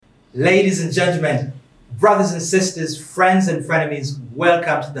Ladies and gentlemen, brothers and sisters, friends and frenemies,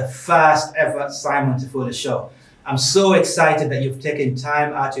 welcome to the first ever Simon Tafola show. I'm so excited that you've taken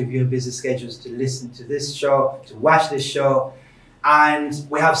time out of your busy schedules to listen to this show, to watch this show, and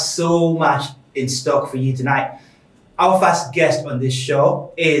we have so much in stock for you tonight. Our first guest on this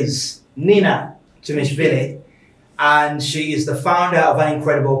show is Nina Tumanishvili, and she is the founder of an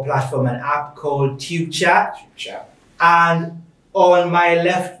incredible platform, an app called TubeChat. And on my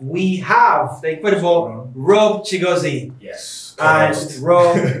left, we have the incredible Rob Chigozie. Yes. And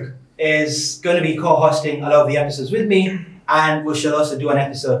Rob is going to be co-hosting a lot of the episodes with me, and we shall also do an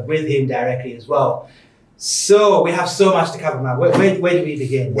episode with him directly as well. So we have so much to cover, man. Where do we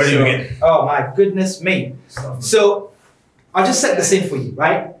begin? Where do you begin? Oh my goodness me. So I'll just set the scene for you,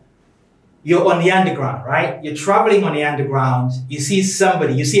 right? You're on the underground, right? You're traveling on the underground. You see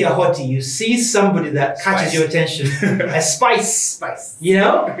somebody, you see a hottie, you see somebody that catches your attention, a spice, you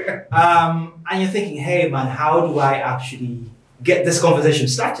know? And you're thinking, hey man, how do I actually get this conversation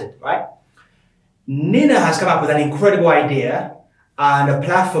started, right? Nina has come up with an incredible idea and a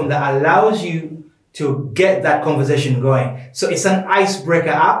platform that allows you to get that conversation going. So it's an icebreaker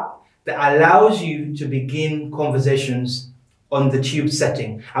app that allows you to begin conversations on the tube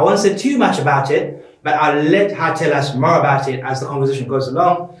setting. I won't say too much about it, but I'll let her tell us more about it as the conversation goes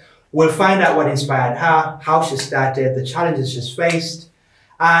along. We'll find out what inspired her, how she started, the challenges she's faced.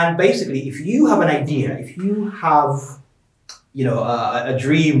 And basically, if you have an idea, if you have, a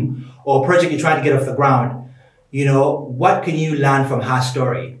dream or a project you're trying to get off the ground, what can you learn from her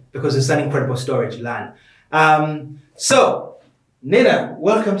story? Because it's an incredible story to learn. So, Nina,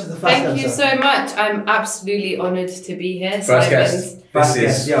 welcome to the first episode. Thank you so much. I'm absolutely honoured to be here. First guest. First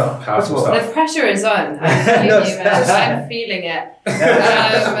This is guest, powerful stuff. The pressure is on. I'm telling you, man. I'm feeling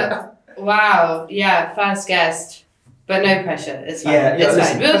it. Wow. Yeah, first guest. But no pressure. It's fine. It's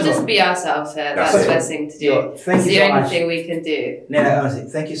fine. We'll just be ourselves here. That's the best thing to do. Thank it's you the so only much. thing we can do. Nina, honestly,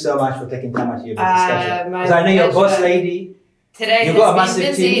 thank you so much for taking time out of your busy schedule. My Because I know you're a boss pleasure. lady. Today You've got a has been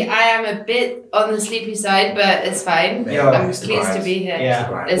massive busy. team. I am a bit on the sleepy side, but it's fine. Yeah. I'm It's the pleased to grind. be here.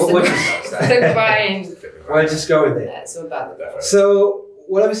 Yeah. It's the grind. Well, just go with it. Yeah, it's all about the So,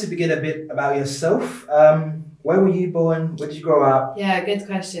 we'll obviously begin a bit about yourself. Where were you born? Where did you grow up? Yeah, good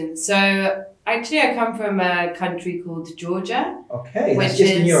question. So, actually, I come from a country called Georgia. Okay, Which that's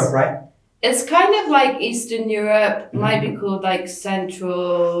just in is- Europe, right? It's kind of like Eastern Europe, might Mm-hmm. be called like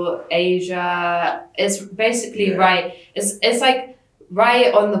Central Asia. It's basically right. It's like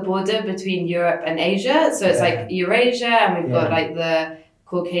right on the border between Europe and Asia. So it's like Eurasia, and we've got like the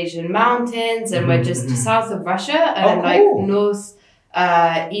Caucasian Mountains, and we're just south of Russia and like north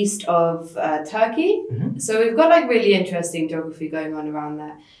east of Turkey. So we've got like really interesting geography going on around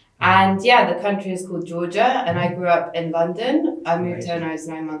there. And yeah, the country is called Georgia, and I grew up in London. I moved here when I was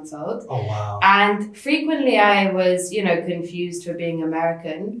 9 months old. Oh, wow. And frequently I was, confused for being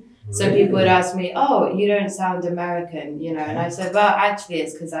American. So people would ask me, oh, you don't sound American, and I said, well, actually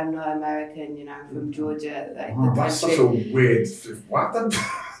it's because I'm not American, I'm from Georgia. Like the That's such country. a weird. What?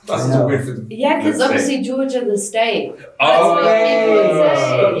 That's such a weird thing. Yeah, because obviously Georgia the state. That's Oh, what people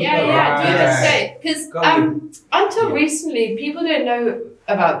say. Yeah, right. Georgia state. Because until recently, people don't know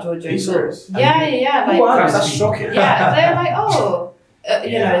about Georgia. Are you serious? Yeah. Like, wow. That's shocking. yeah, they're like, oh,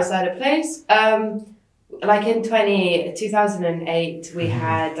 is that a place? Like in 2008, we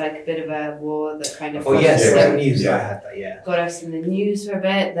had like a bit of a war that kind of Oh, yes, Yeah. there was news. I had that, yeah. got us in the news for a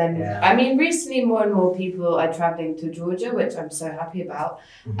bit. Then, I mean, recently more and more people are traveling to Georgia, which I'm so happy about.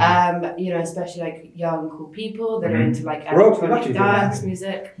 Especially like young, cool people that are into like Rob, what electronic you dance doing?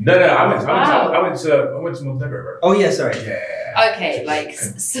 music. No, I went Wow. to Montenegro. Bro. Oh, yeah, sorry. Yeah. Okay, like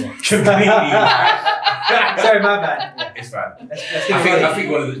Completely. Sorry, my bad. Yeah. It's fine. Let's keep I it rolling.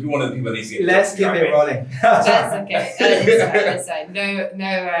 think one of the people that needs to get. Let's keep it rolling. that's okay. It's fine. No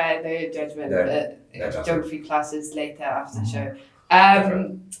judgment. No But geography classes later after the show.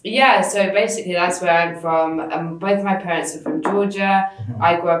 So basically that's where I'm from. Both my parents are from Georgia.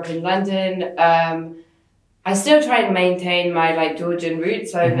 I grew up in London. I still try and maintain my like Georgian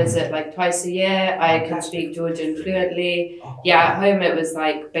roots. So I visit like twice a year. I can speak Georgian fluently. Yeah, at home it was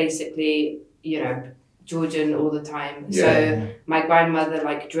like basically, Georgian all the time. Yeah. So my grandmother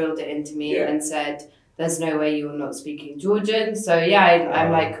like drilled it into me and said, there's no way you're not speaking Georgian. So yeah,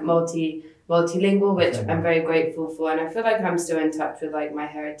 I'm like multilingual, which I'm very grateful for, and I feel like I'm still in touch with like my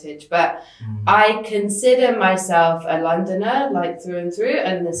heritage. But I consider myself a Londoner, like through and through,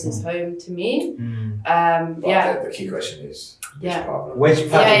 and this is home to me. The key question is which part? Which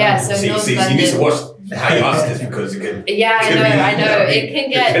part? Yeah. So North see, London. you need to watch how you answer this because it can. Yeah, I know. It can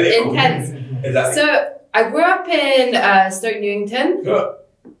get political. intense. Exactly. So I grew up in Stoke Newington.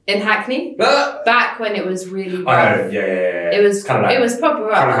 In Hackney, back when it was really rough. I know, yeah. It was kind of it was proper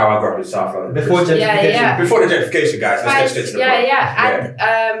rough. Kind of how I grew up in South London. Before gentrification. Before the gentrification, guys. Let's get straight to the point.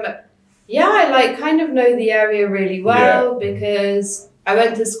 And I like kind of know the area really well because I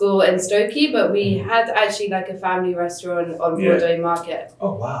went to school in Stokey, but we had actually like a family restaurant on Broadway Market.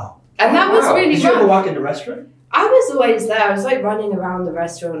 Oh wow! And that was really Did you ever work in the restaurant? I was always there. I was like running around the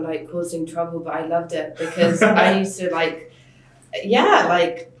restaurant, like causing trouble, but I loved it because I used to like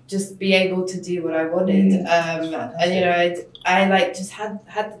just be able to do what I wanted. And I like just had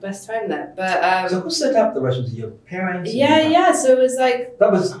the best time there. But so who set up the restaurant? Your parents? Yeah. So it was like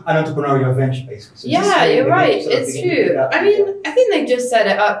that was an entrepreneurial venture, basically. So you're right. It's true. I mean, I think they just set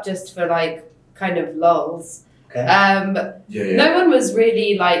it up just for like kind of lulz. Okay. No one was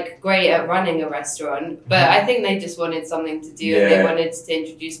really like great at running a restaurant, but I think they just wanted something to do and they wanted to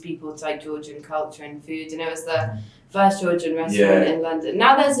introduce people to like Georgian culture and food, and it was the first Georgian restaurant in London.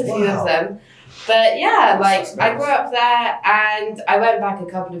 Now there's a few of them, but I grew up there and I went back a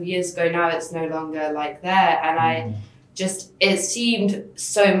couple of years ago. Now it's no longer like there, and it seemed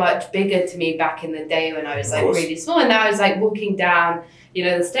so much bigger to me back in the day when I was like really small, and now I was like walking down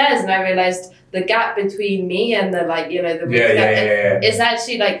the stairs and I realized the gap between me and the it's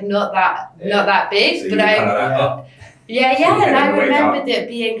actually like not that big, so but and I remembered it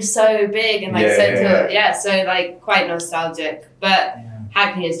being so big and so like quite nostalgic. But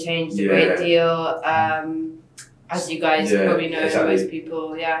Hackney has changed a great deal, as you guys probably know, most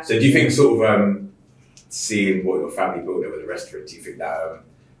people. So do you think sort of seeing what your family built there with the restaurant, do you think that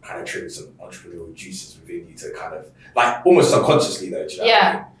kind of triggered some entrepreneurial juices within you to kind of like almost subconsciously though? Do you know what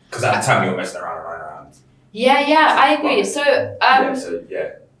I mean? Because at the time you were messing around. Yeah, I agree. So,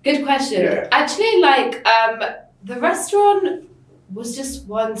 good question. Yeah. Actually, like, the restaurant was just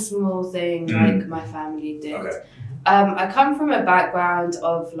one small thing like my family did. Okay. I come from a background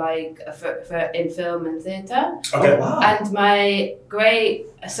of like in film and theatre. Okay. Wow. And my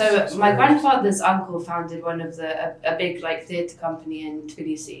grandfather's uncle founded one of a big like theatre company in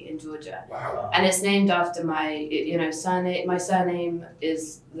Tbilisi in Georgia. Wow. And it's named after my surname. My surname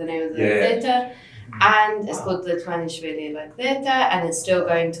is the name of the theatre. And it's called the Tumanishvili like theatre, and it's still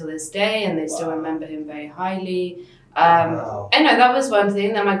going to this day, and they still remember him very highly. I know that was one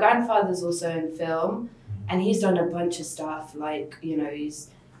thing. Then my grandfather's also in film, and he's done a bunch of stuff. Like he's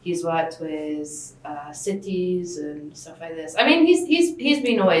worked with cities and stuff like this. I mean, he's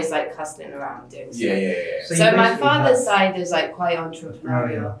been always like hustling around doing stuff. Yeah. So my father's side is like quite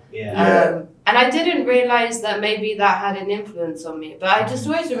entrepreneurial. And I didn't realize that maybe that had an influence on me, but I just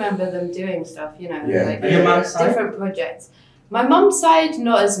always remember them doing stuff, like your mom's side? Different projects. My mom's side,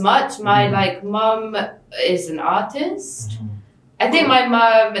 not as much. My mom is an artist. I think my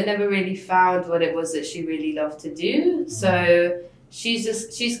mom never really found what it was that she really loved to do. So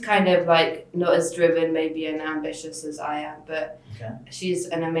she's kind of like not as driven maybe and ambitious as I am, but she's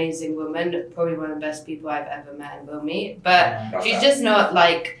an amazing woman, probably one of the best people I've ever met and will meet. But she's just not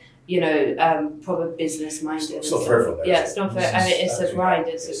like, proper business minded. It's not fair for them. Yeah, it's not fair. I mean, it's a grind.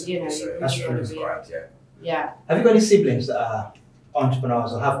 It's that's true. It's a grind, yeah. Have you got any siblings that are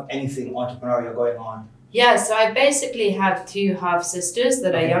entrepreneurs or have anything entrepreneurial going on? Yeah, so I basically have two half sisters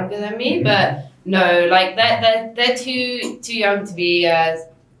that are younger than me, but no, like they're too young to be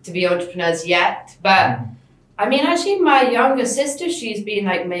entrepreneurs yet. But I mean, actually, my younger sister, she's been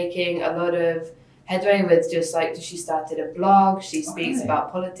like making a lot of headway with just like she started a blog. She speaks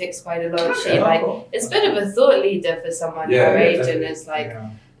about politics quite a lot. She it's a bit of a thought leader for someone her age, and it's like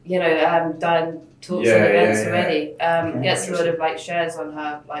done talks and events already. Gets a lot of like shares on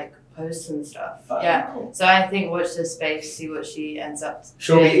her like posts and stuff. Cool. So I think watch this space, see what she ends up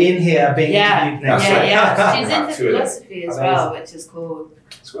She'll be in here being interviewed next time. She's into philosophy as well, which is cool.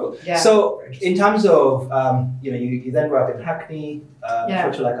 It's cool. Yeah. So in terms of you then grew up in Hackney,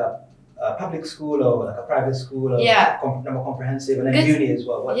 to like a public school or like a private school or more comprehensive, and then uni as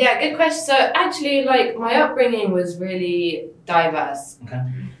well. Good question. So actually, like my upbringing was really diverse. Okay.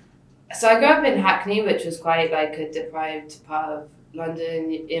 So I grew up in Hackney, which was quite like a deprived part of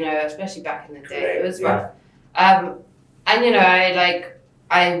London, especially back in the day. It was rough. And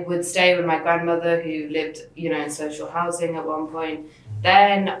I would stay with my grandmother who lived, in social housing at one point.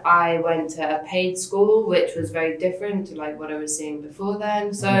 Then I went to a paid school, which was very different to like what I was seeing before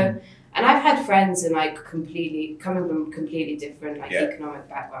then. So, and I've had friends in like coming from completely different economic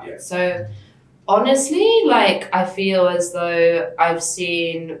backgrounds. Yeah. So honestly, like I feel as though I've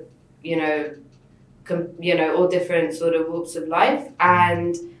seen, all different sort of walks of life,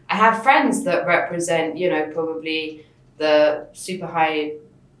 and I have friends that represent, probably the super high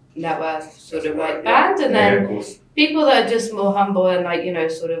net worth sort of like band, and then people that are just more humble and like, you know,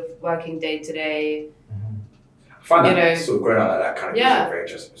 sort of working day to day. I find that sort of growing up like that kind of gives you a very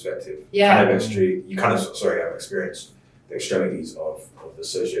interesting perspective. Yeah. Kind of you kind of have experienced the extremities of the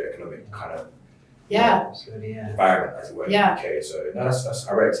socioeconomic kind of environment as it were in the UK. So that's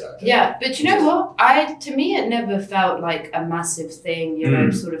I relate to that. Yeah, but you know what? To me it never felt like a massive thing, you know,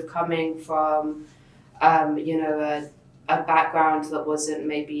 sort of coming from you know, a background that wasn't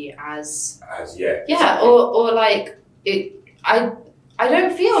maybe as or like it. I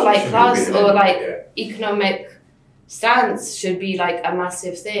don't feel like class or like economic stance should be like a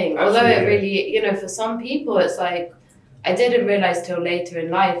massive thing. Although it really, you know, for some people it's like, I didn't realize till later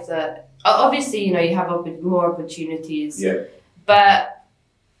in life that obviously, you know, you have more opportunities, but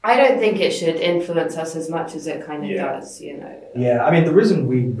I don't think it should influence us as much as it kind of does, you know. Yeah, I mean, the reason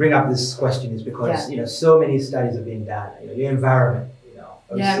we bring up this question is because, you know, so many studies are being done. You know, your environment, you know,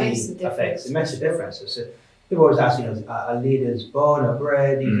 obviously it makes a difference. So people always ask, you know, are leaders born or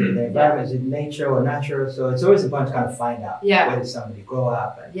bred? Is it the environment? Is it nature or natural? So it's always important to kind of find out where did somebody grow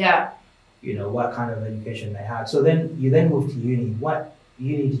up and, you know, what kind of education they had. So then you move to uni. What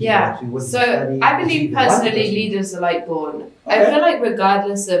uni did you go to? What did you study? I believe personally leaders are like born. I feel like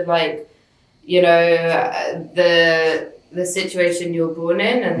regardless of like, you know, the situation you're born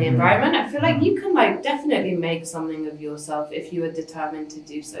in and the environment, I feel like you can like definitely make something of yourself if you are determined to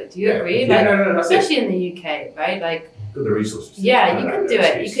do so. Do you agree? No, especially in the UK, right? Like, got the resources. Yeah, you can do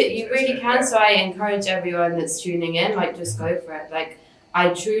it. You really can. So I encourage everyone that's tuning in, like, just go for it. Like, I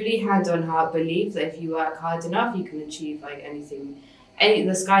truly hand on heart believe that if you work hard enough, you can achieve like anything.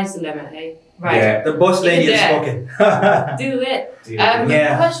 The sky's the limit, hey? Right. Yeah, the boss lady has spoken. Do it.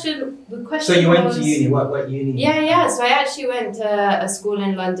 The question so you went to uni, what uni? Yeah. So I actually went to a school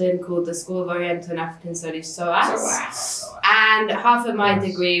in London called the School of Oriental and African Studies, SOAS. And half of my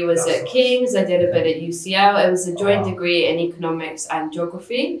degree was at King's. I did a bit at UCL. It was a joint degree in economics and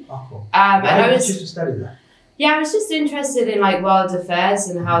geography. Oh, cool. And I was just to study that. Yeah, I was just interested in like world affairs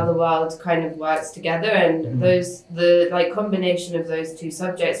and how the world kind of works together, and the like combination of those two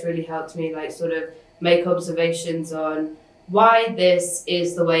subjects really helped me like sort of make observations on why this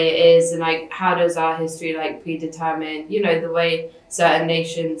is the way it is, and like how does our history like predetermine, you know, the way certain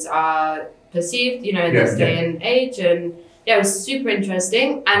nations are perceived, you know, in this day and age. And it was super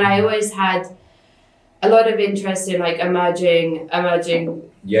interesting, and I always had a lot of interest in like emerging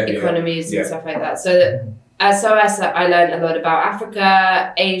economies and stuff like that. So at SOAS, I learned a lot about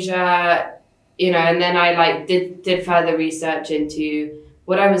Africa, Asia, you know, and then I like did further research into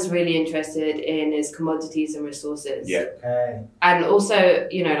what I was really interested in is commodities and resources. Yeah. And also,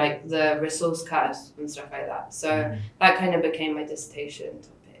 you know, like the resource curse and stuff like that. So that kind of became my dissertation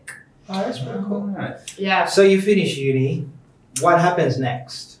topic. Oh, that's pretty cool. Nice. Yeah. So you finish uni. What happens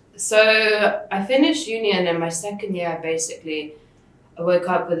next? So I finished uni, and in my second year, I woke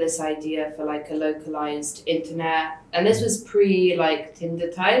up with this idea for like a localized internet, and this was pre like Tinder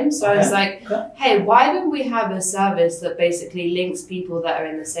time. So I was like, hey, why don't we have a service that basically links people that are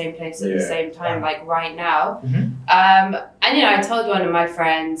in the same place at the same time, like right now? And you know, I told one of my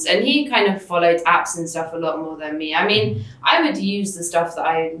friends, and he kind of followed apps and stuff a lot more than me. I mean, I would use the stuff that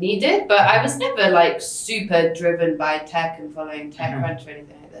I needed, but I was never like super driven by tech and following TechCrunch or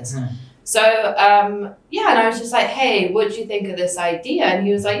anything like this. So, and I was just like, hey, what do you think of this idea? And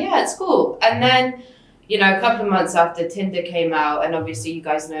he was like, yeah, it's cool. And then, you know, a couple of months after Tinder came out, and obviously you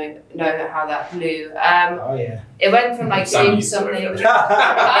guys know how that blew. It went from like doing something.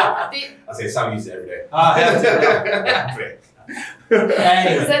 I say Sam uses it every day.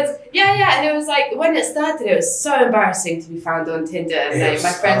 And it was like, when it started, it was so embarrassing to be found on Tinder. And like,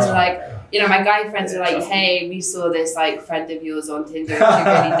 my friends were like, you know, my guy friends were like, hey, we saw this like friend of yours on Tinder, and she's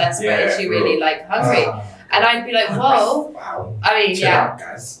really desperate, and she really like hungry. And I'd be like, whoa. Wow. I mean, Chill out,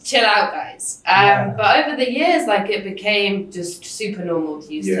 guys. Chill out, guys. But over the years, like, it became just super normal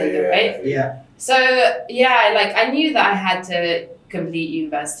to use Tinder, right? Yeah. So, like, I knew that I had to complete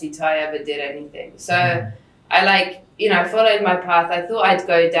university till I ever did anything. So I, like, you know, followed my path. I thought I'd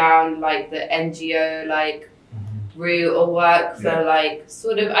go down, like, the NGO, like, route or work for, like,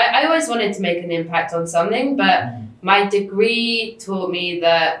 sort of... I always wanted to make an impact on something, but my degree taught me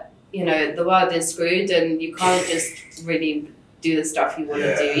that, you know, the world is screwed and you can't just really do the stuff you want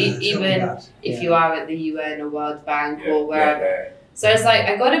to do, even if you are at the UN or World Bank or wherever. So it's like,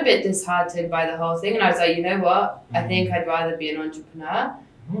 I got a bit disheartened by the whole thing, and I was like, you know what? I think I'd rather be an entrepreneur,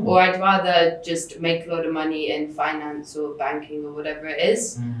 or I'd rather just make a lot of money in finance or banking or whatever it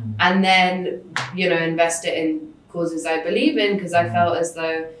is, and then, you know, invest it in causes I believe in, because I felt as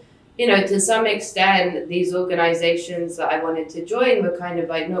though to some extent, these organizations that I wanted to join were kind of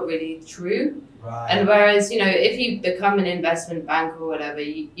like not really true. Right. And whereas, if you become an investment bank or whatever,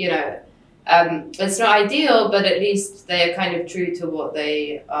 it's not ideal, but at least they're kind of true to what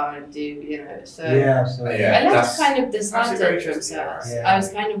they are and do, So I left kind of disheartened from sales. I was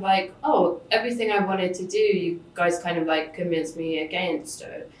kind of like, oh, everything I wanted to do, you guys kind of like convinced me against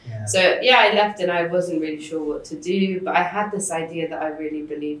it. Yeah. So I left and I wasn't really sure what to do, but I had this idea that I really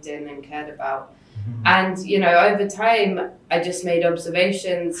believed in and cared about. Mm-hmm. And, over time, I just made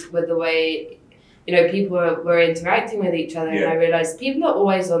observations with the way people were interacting with each other, and I realized people are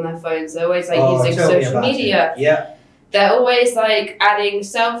always on their phones. They're always using social media. Yeah. They're always adding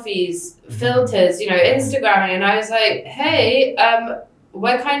selfies, filters, Instagramming. And I was like, hey,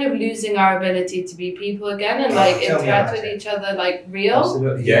 we're kind of losing our ability to be people again and interact with each other real.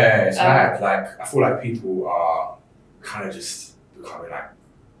 Absolutely. Yeah, it's mad. I feel like people are kind of just becoming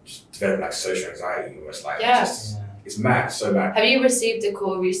just developing social anxiety, almost it's mad, so mad. Have you received a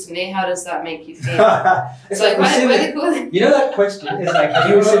call recently? How does that make you feel? It's like that question is have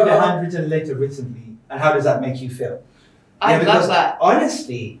you received a handwritten letter recently, and how does that make you feel? I love that.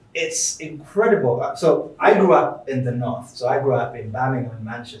 Honestly, it's incredible. So I grew up in the north. So I grew up in Birmingham and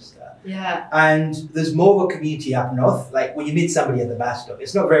Manchester. Yeah. And there's more of a community up north. When you meet somebody at the bus stop,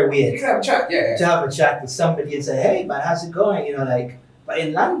 it's not very weird. You can have a chat, to have a chat with somebody and say, hey man, how's it going? But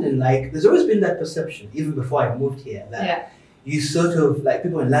in London, there's always been that perception, even before I moved here, that you sort of,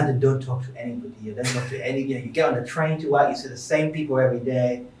 people in London don't talk to anybody. You don't talk to any, you get on the train to work, you see the same people every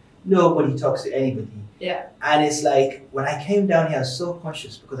day. Nobody talks to anybody. Yeah. And it's when I came down here, I was so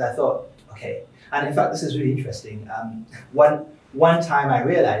conscious because I thought, okay. And in fact, this is really interesting. One time I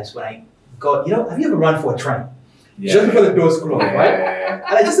realized when I got, have you ever run for a train? Yeah. Just before the doors closed, right?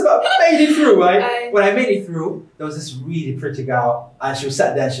 And I just about made it through, right? When I made it through, there was this really pretty girl, and she was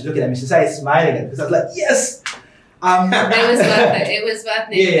sat there and she looked at me. She started smiling at me because I was like, yes! It was worth it. It was worth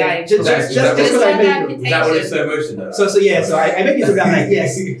it. Yeah. Just because I made it through. That was so emotional. So I made it through. I'm like,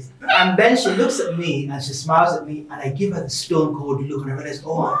 yes. And then she looks at me and she smiles at me, and I give her the stone cold look, and I realize,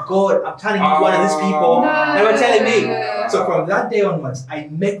 oh my God, I'm turning into one of these people. They were telling me. So from that day onwards, I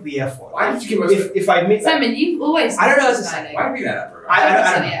make the effort. Why did you give if I make Simon, you've always I don't know. Why do that, bro?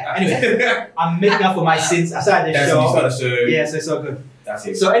 Anyway, I'm making up for my sins. I started the show. Yeah, so it's all good. That's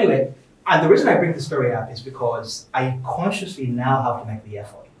it. So anyway, and the reason I bring the story up is because I consciously now have to make the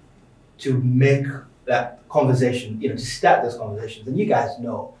effort to make that conversation, to start those conversations. And you guys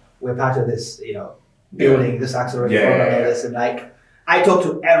know we're part of this, building this accelerator program and this, and I talk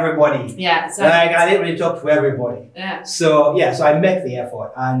to everybody. Yeah. So I literally talk to everybody. Yeah. So I make the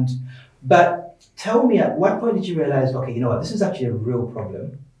effort. But tell me, at what point did you realize, okay, this is actually a real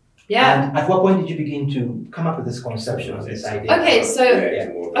problem? Yeah. And at what point did you begin to come up with this conception of this idea?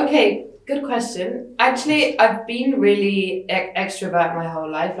 Okay, good question. Actually, I've been really extrovert my whole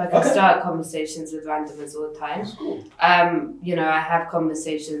life. I start conversations with randomers all the time. That's cool. I have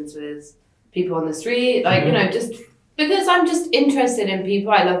conversations with people on the street, just because I'm just interested in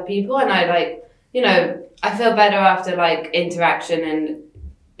people. I love people, and I feel better after interaction and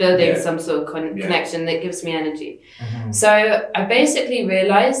building some sort of connection that gives me energy. Mm-hmm. So I basically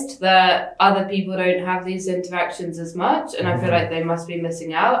realized that other people don't have these interactions as much, and I feel like they must be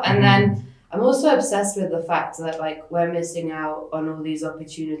missing out. And then I'm also obsessed with the fact that we're missing out on all these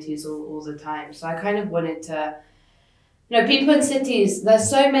opportunities all the time. So I kind of wanted to, people in cities, there's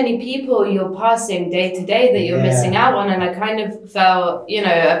so many people you're passing day to day that you're missing out on. And I kind of felt,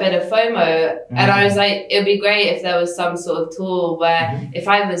 a bit of FOMO. And I was like, it'd be great if there was some sort of tool where if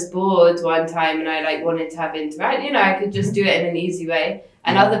I was bored one time and I wanted to have interaction, I could just do it in an easy way.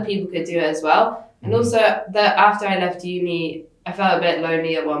 And other people could do it as well. And also that after I left uni, I felt a bit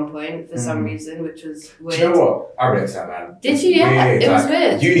lonely at one point for some reason, which was weird. Do you know what? I relate to that, man. Did you? Yeah, it was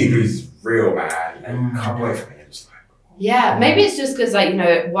weird. Uni blues is real, man. And come away from it. Yeah, maybe it's just because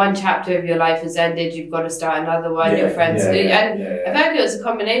one chapter of your life has ended, you've got to start another one, your friends I feel like it was a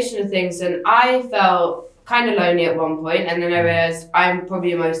combination of things, and I felt kind of lonely at one point, and then I realized I'm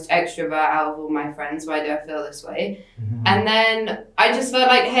probably the most extrovert out of all my friends. Why do I feel this way? And then I just felt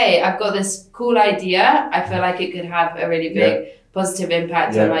like, hey, I've got this cool idea. I feel like it could have a really big positive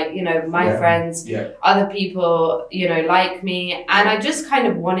impact on my friends, other people, like me, and I just kind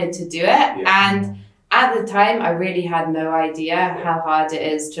of wanted to do it. And at the time, I really had no idea how hard it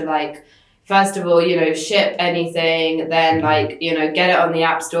is to first of all, ship anything, then get it on the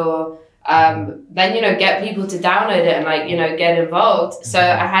App Store, then get people to download it and get involved. So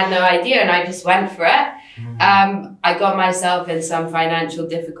I had no idea, and I just went for it. I got myself in some financial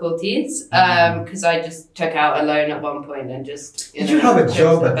difficulties because I just took out a loan at one point and just, Did you have a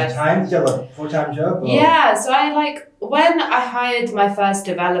job at the time? Did you have a full-time job? Or? Yeah, so when I hired my first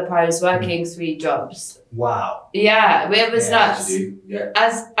developer, I was working 3 jobs. Wow. Yeah, it was nuts.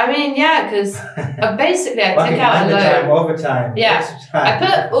 Because basically I took out a loan. Overtime. Yeah, I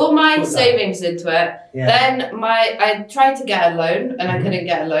put all my savings into it. Yeah. Then I tried to get a loan and I couldn't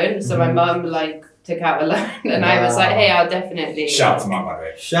get a loan, so my mum took out a loan, and I was like, hey, I'll definitely... Shout out to Mum, by the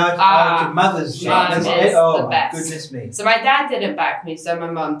way. Shout out to Mother's Day. Mum is the best. Goodness me. So my dad didn't back me, so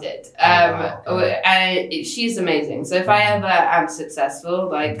my mum did. And she's amazing. So if I ever am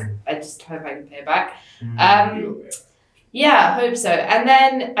successful, I just hope I can pay back. Yeah, I hope so. And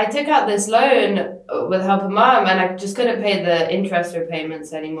then I took out this loan with help of mum, and I just couldn't pay the interest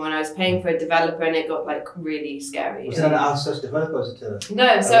repayments anymore. And I was paying for a developer, and it got really scary. Was it an outsourced developer?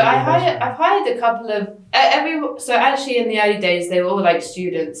 No, so I've hired a couple of so actually in the early days they were all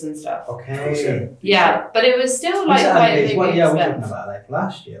students and stuff. Okay. Yeah, but it was still quite a big What year are we expense. talking about?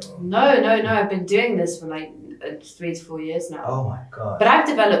 Last year? Or? No. I've been doing this for 3 to 4 years now. Oh my god. But I've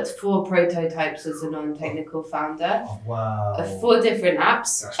developed 4 prototypes as a non-technical founder. Oh, wow. 4 different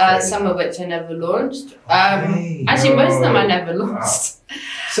apps, some of which I never launched. Okay. Actually, most of them I never launched.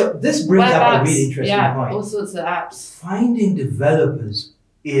 So this brings Web up apps, a really interesting point. All sorts of apps. Finding developers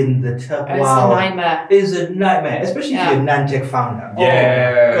in the tech It's world a nightmare. is a nightmare, especially if you're a non-tech founder.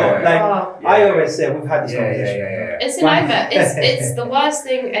 Yeah. Oh, God. I always say, we've had this conversation. Yeah. It's a nightmare. It's the worst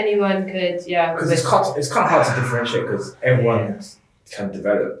thing anyone could, Because it's kind of hard to differentiate because everyone can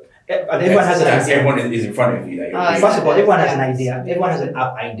develop. And everyone has an idea. Everyone is in front of you. First of all, everyone has an idea. Everyone has an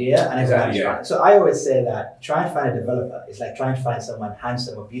app idea, and everyone has trying. So I always say that trying to find a developer is like trying to find someone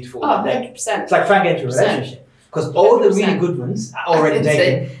handsome or beautiful. 100%. It's like trying to get into a relationship. Because all the really good ones are already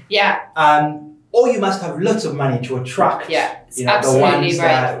taken. Yeah. Or you must have lots of money to attract. Yeah. Absolutely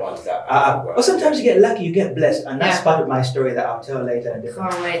right. The ones that or sometimes you get lucky, you get blessed, and that's part of my story that I'll tell later in a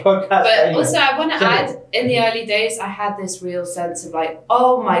different podcast. But anyway. also, I want to add, in the early days, I had this real sense of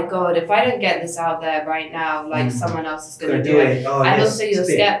oh my god, if I don't get this out there right now, someone else is going to do it. Oh, and yes, also,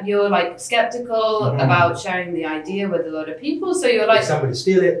 you're skeptical about sharing the idea with a lot of people. So you're if somebody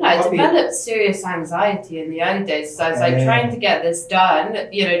steal it. I developed serious anxiety in the early days. So I was trying to get this done,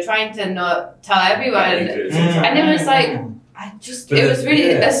 trying to not tell everyone. And it was it was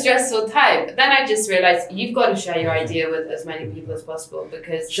really a stressful time. But then I just realized you've got to share your idea with as many people as possible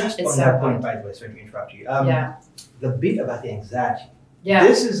because just it's on so that important. point, by the way, sorry to interrupt you. The bit about the anxiety. Yeah.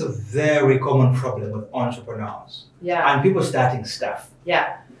 This is a very common problem with entrepreneurs. Yeah. And people starting stuff.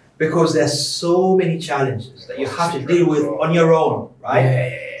 Yeah. Because there's so many challenges that you have to deal with on your own, right?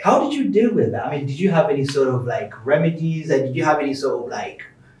 Yeah. How did you deal with that? I mean, did you have any sort of remedies? Did you have any sort of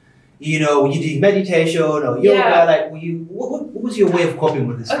were you doing meditation or yoga? What was your way of coping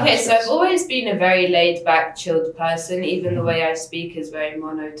with this? Okay, so I've always been a very laid back, chilled person. Even the way I speak is very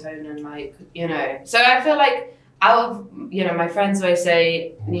monotone and So I feel out of my friends always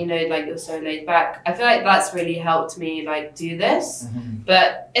say, you're so laid back. I feel that's really helped me do this.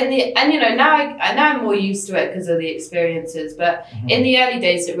 But now I'm more used to it because of the experiences. But in the early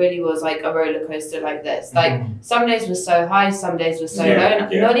days, it really was a roller coaster like this. Some days were so high, some days were so low.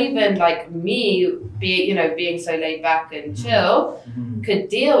 And not even me being so laid back and chill could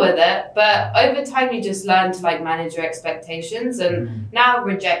deal with it. But over time, you just learn to manage your expectations. And now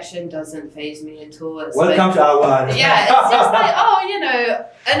rejection doesn't faze me at all. It's welcome to our world. Yeah, it's just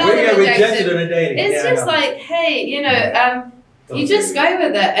another we get rejected on a daily. It's just hey, you just go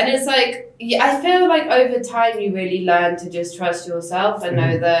with it. And it's I feel over time you really learn to just trust yourself and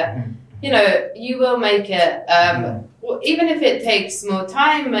know that, you will make it. Even if it takes more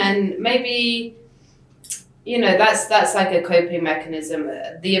time and maybe, that's a coping mechanism.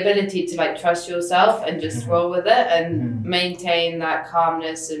 The ability to trust yourself and just roll with it and maintain that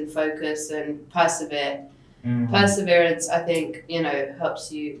calmness and focus and persevere. Perseverance, I think,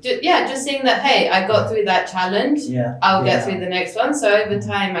 helps you. Just seeing that, hey, I got through that challenge. I'll get through the next one. So over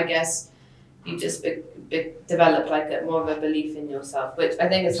time, I guess you just develop more of a belief in yourself, which I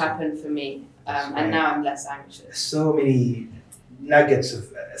think has happened for me. And now I'm less anxious. So many nuggets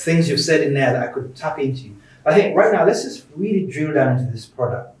of things you've said in there that I could tap into. I think right now, let's just really drill down into this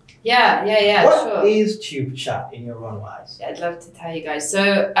product. What is TubeChat in your own words? I'd love to tell you guys.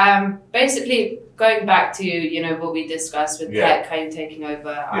 So basically, going back to what we discussed with tech kind of taking over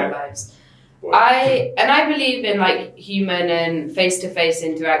our lives. I believe in human and face-to-face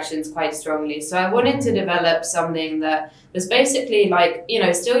interactions quite strongly. So I wanted to develop something that was basically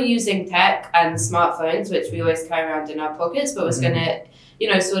still using tech and smartphones, which we always carry around in our pockets, but was going to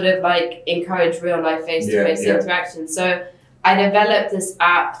sort of like encourage real life face-to-face interaction. So I developed this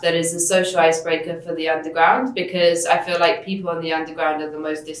app that is a social icebreaker for the underground, because I feel like people on the underground are the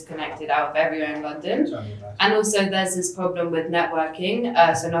most disconnected out of everywhere in London. And also there's this problem with networking,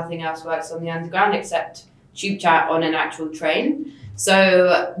 so nothing else works on the underground except TubeChat on an actual train.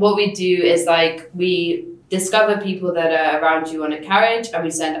 So what we do is like we discover people that are around you on a carriage, and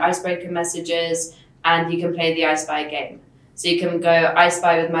we send icebreaker messages, and you can play the I Spy game. So you can go, I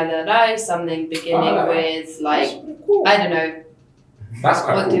spy with my little eye, something beginning with like, cool. I don't know, that's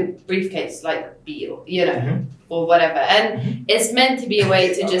quite what cool. do briefcase like be, or whatever. And it's meant to be a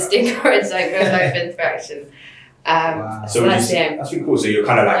way to just encourage like real life interaction. So that's really cool. So you're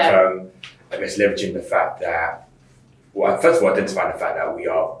kind of like, I guess, leveraging the fact that, well, first of all, identifying the fact that we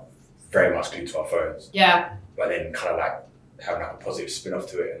are very much glued to our phones. Yeah. But then kind of like having like a positive spin off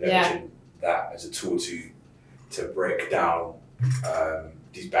to it, and leveraging that as a tool to break down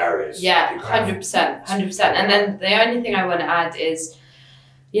these barriers. Yeah, 100%. And then the only thing I want to add is,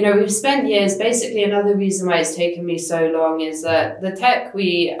 we've spent years, basically another reason why it's taken me so long is that the tech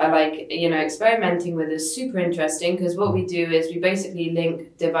we are like, experimenting with is super interesting, because what we do is we basically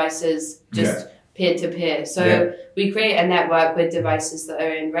link devices just peer to peer. So we create a network with devices that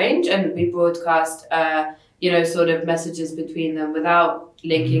are in range, and we broadcast, sort of messages between them without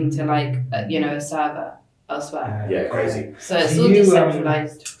linking to like, a server elsewhere. Yeah, crazy. So it's all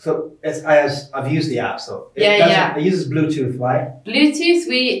decentralized. So I've used the app, so it uses Bluetooth, right? Bluetooth,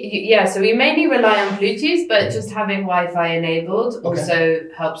 so we mainly rely on Bluetooth, but just having Wi-Fi enabled also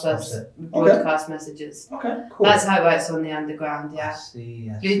helps us broadcast messages. Okay, cool. That's how it works on the underground, I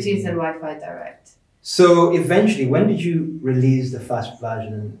see. Bluetooth and Wi-Fi direct. So eventually, when did you release the first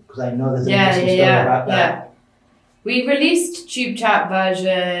version? Because I know there's an interesting story about that. We released TubeChat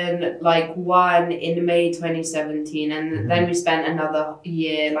version 1 in May 2017, and then we spent another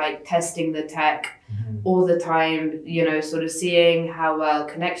year testing the tech all the time, sort of seeing how well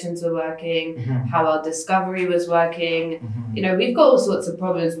connections were working, how well discovery was working. We've got all sorts of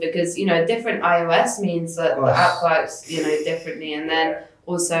problems because, different iOS means that the app works, differently, and then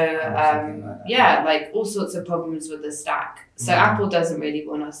also, all sorts of problems with the stack. So Apple doesn't really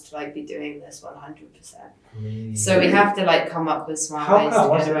want us to be doing this 100%. So we have to come up with smart ways to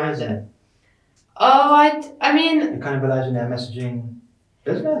get around it. Oh, I mean... You're cannibalizing their messaging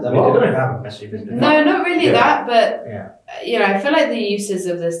business? I mean, they don't have a messaging business. No, not really that, but I feel like the uses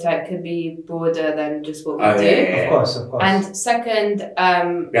of this tech could be broader than just what we do. Of course. And second...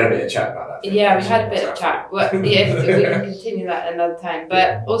 we had a bit of chat about that. Yeah, we had a bit of chat. Well, if we can continue that another time.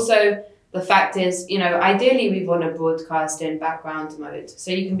 But also... The fact is, ideally we want to broadcast in background mode.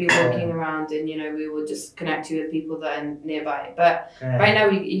 So you can be walking around and, we will just connect you with people that are nearby. But right now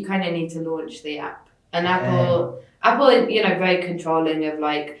you kind of need to launch the app. And Apple, very controlling of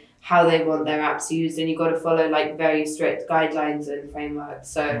how they want their apps used. And you've got to follow very strict guidelines and frameworks.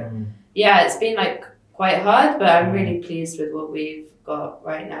 So it's been quite hard, but I'm really pleased with what we've got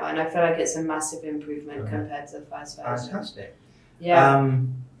right now. And I feel like it's a massive improvement compared to the first version. Fantastic. Yeah.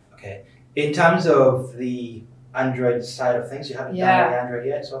 Okay. In terms of the Android side of things, you haven't done any Android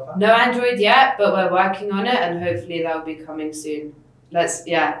yet so far? No Android yet, but we're working on it, and hopefully that'll be coming soon.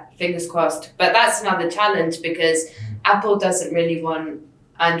 Fingers crossed. But that's another challenge because Apple doesn't really want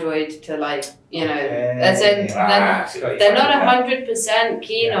Android to they're not 100%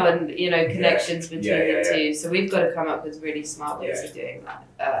 keen on connections between the two. So we've got to come up with really smart ways of doing that.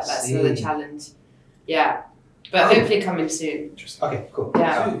 That's another challenge. Yeah. But hopefully coming soon. Okay, cool.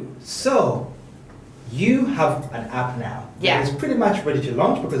 Yeah. So you have an app now. Yeah. It's pretty much ready to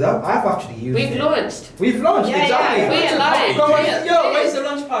launch because I've actually used it. We've launched, exactly. We're live. Where's the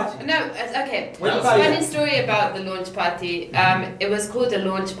launch party? No, okay. Funny story about the launch party. It was called a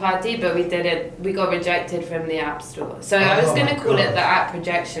launch party, but we got rejected from the App Store. So I was going to call it the app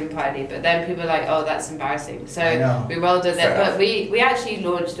rejection party, but then people were like, oh, that's embarrassing. So we rolled with it. But we actually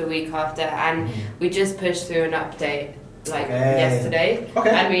launched a week after, and we just pushed through an update yesterday.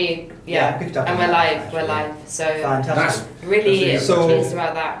 Okay. And we picked up and we're live. So fantastic. Really pleased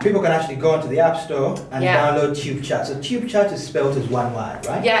about that. People can actually go into the App Store and download TubeChat. So TubeChat is spelled as one word,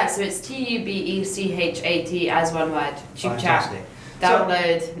 right? Yeah, so it's TUBECHAT as one word. TubeChat. Fantastic.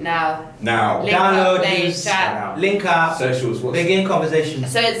 Download now. Link download, up, play, use, chat. Link up, socials, begin conversation.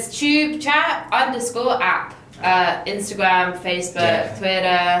 So it's TubeChat_app. Instagram, Facebook,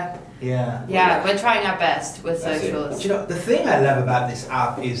 Twitter. Yeah, we're trying our best with socials. The thing I love about this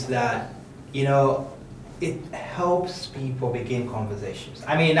app is that, it helps people begin conversations.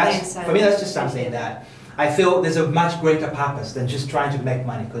 I mean, for me, that's just something that I feel there's a much greter purpose than just trying to make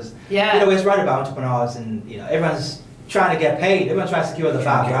money because, it's right about entrepreneurs and, everyone's trying to get paid. Everyone trying to secure the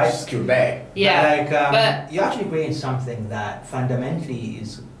bag, right? Secure bag. Yeah. But you're actually bringing something that fundamentally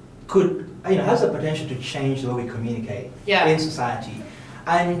has the potential to change the way we communicate in society.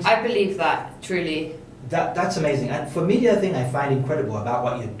 And I believe that, truly. That's amazing. And for me, the other thing I find incredible about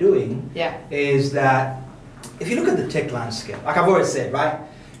what you're doing is that if you look at the tech landscape, like I've always said, right,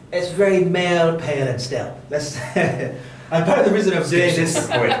 it's very male, pale, and still. And part of the reason of doing this,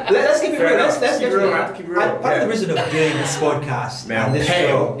 let's keep it real. Let's keep it real. And part of the reason of doing this podcast and this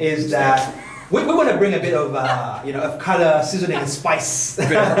show is that we want to bring a bit of of color, seasoning, and spice.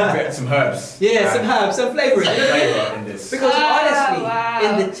 Some herbs. Yeah, some herbs, some flavor in this. Because honestly,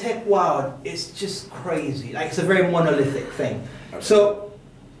 in the tech world, it's just crazy. Like it's a very monolithic thing. Okay. So,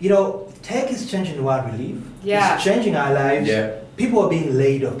 tech is changing the world we live. Yeah. It's changing our lives. Yeah. People are being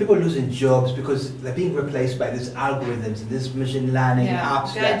laid off. People are losing jobs because they're being replaced by these algorithms and this machine learning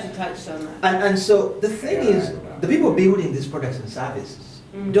apps. Glad you touched on that. And so the thing is, the people building these products and services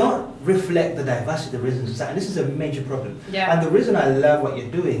don't reflect the diversity of the reasons society. And this is a major problem. Yeah. And the reason I love what you're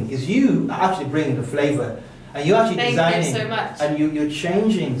doing is you are actually bringing the flavor and you're actually designing. Thank you so much. And you're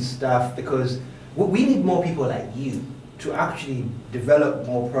changing stuff because we need more people like you to actually develop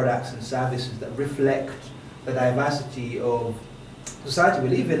more products and services that reflect the diversity of society we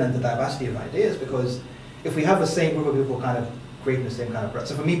live in and the diversity of ideas, because if we have the same group of people kind of creating the same kind of product.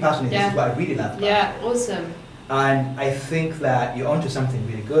 So for me personally, this is what I really love about it. Awesome. And I think that you're onto something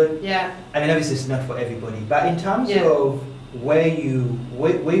really good. Yeah. I mean, obviously it's not for everybody, but in terms of where you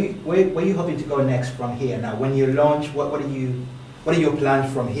hoping to go next from here now? When you launch, what are your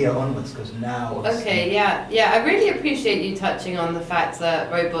plans from here onwards? Because now. Okay, I really appreciate you touching on the fact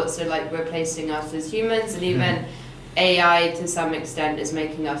that robots are like replacing us as humans, and even AI to some extent is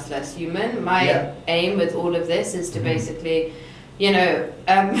making us less human. My aim with all of this is to basically,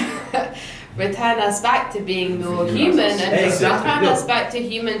 return us back to being more human and return us back to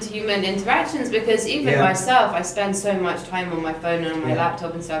human interactions, because even myself, I spend so much time on my phone and on my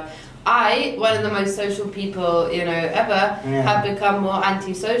laptop and stuff. One of the most social people, ever, have become more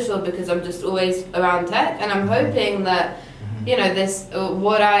antisocial because I'm just always around tech, and I'm hoping that this,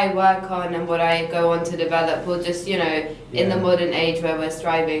 what I work on and what I go on to develop will just, in the modern age where we're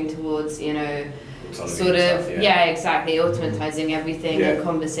striving towards, sort of, exactly, automatizing everything and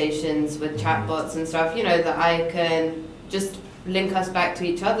conversations with chatbots and stuff, that I can just link us back to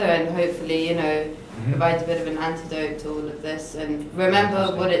each other and hopefully, provide a bit of an antidote to all of this and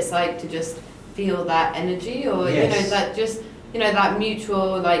remember what it's like to just feel that energy or, that just, that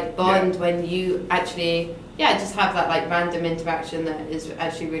mutual like bond when you actually just have that like random interaction that is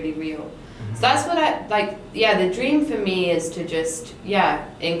actually really real. So that's what I like. The dream for me is to just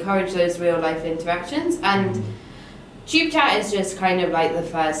encourage those real life interactions, and TubeChat is just kind of like the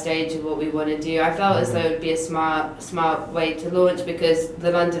first stage of what we want to do. I felt as though it would be a smart way to launch because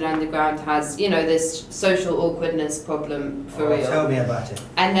the London Underground has this social awkwardness problem for real. Tell me about it.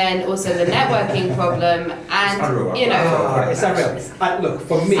 And then also the networking problem, and it's unreal. And look,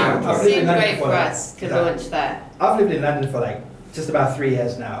 for me, it seemed great for us to launch there. I've lived in London for like just about 3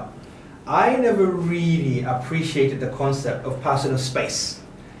 years now. I never really appreciated the concept of personal space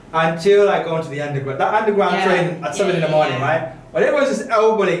until I go into the underground. That underground train at 7 in the morning, right? When everyone's just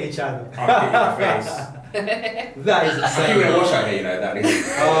elbowing each other. That is insane. You're gonna wash out here, that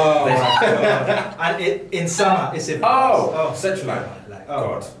is. Oh my God. And in summer, it's in Central Line.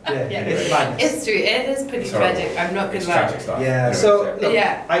 God. It's madness. It's true. It is pretty tragic. I'm not gonna lie. Tragic stuff. Yeah. So look,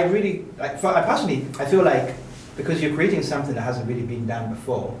 I really I feel like, because you're creating something that hasn't really been done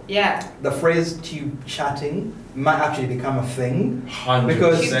before. Yeah. The phrase tube chatting might actually become a thing. 100%.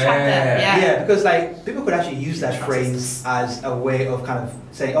 Because because like people could actually use that Tube phrase as a way of kind of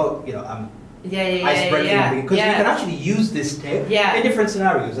saying, I'm ice breaking, because you can actually use this tip in different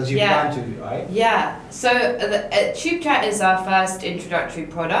scenarios as you plan to, right? Yeah. So TubeChat is our first introductory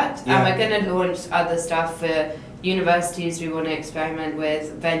product, and we're going to launch other stuff for universities we want to experiment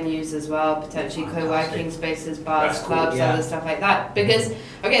with, venues as well, potentially co-working spaces, bars, clubs, other stuff like that. Because,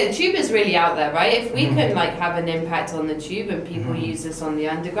 the tube is really out there, right? If we can like have an impact on the tube and people use this on the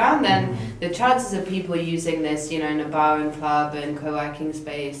underground, then the chances of people using this, in a bar and club and co-working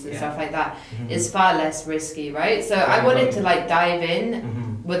space and stuff like that is far less risky, right? So I wanted to like dive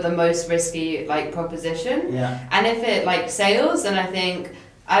in with the most risky like proposition. And if it like sales, then I think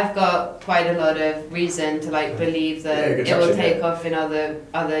I've got quite a lot of reason to like believe that it will take off in other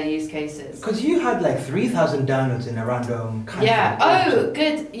use cases. Because you had like 3,000 downloads in a random country. Yeah. Oh,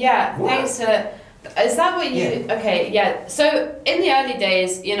 good. Yeah. What? Thanks to Is that what you... Yeah. Okay, yeah. So in the early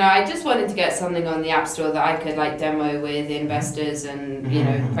days, you know, I just wanted to get something on the App Store that I could like demo with investors and, you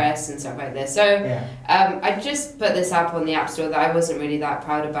know, press and stuff like this. So I just put this app on the App Store that I wasn't really that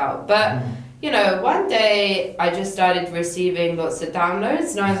proud about. But, you know, one day I just started receiving lots of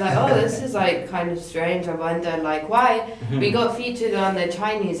downloads and I was like, oh, this is like kind of strange. I wonder like why. We got featured on the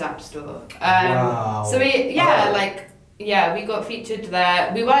Chinese App Store. Wow. So we got featured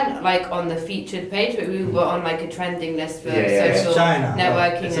there. We weren't like on the featured page, but we were on like a trending list for social China,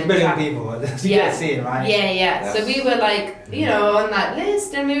 networking. It's a billion people. You get seen, right? Yeah. So we were like, you know, on that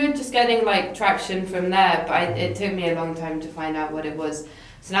list, and we were just getting like traction from there. But it took me a long time to find out what it was.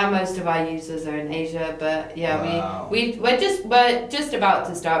 So now most of our users are in Asia, but we're just about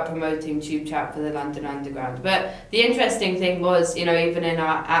to start promoting TubeChat for the London Underground. But the interesting thing was, you know, even in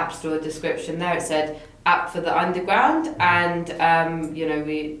our App Store description there, it said app for the underground, and you know,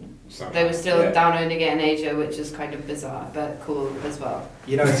 they were still downloading it in Asia, which is kind of bizarre but cool as well.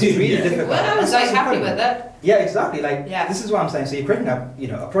 You know, it's really difficult. Well, I was like happy with it. Yeah, exactly. Like this is what I'm saying. So you're creating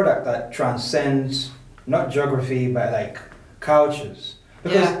a product that transcends not geography but like cultures.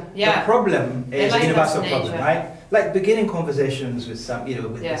 Because the problem is a universal problem, right? Like beginning conversations with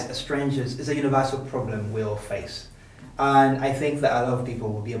with strangers is a universal problem we all face, and I think that a lot of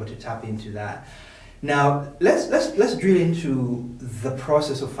people will be able to tap into that. Now let's drill into the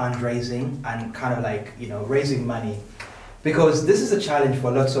process of fundraising and kind of like raising money, because this is a challenge for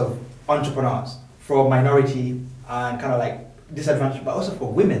lots of entrepreneurs, for minority and kind of like disadvantaged, but also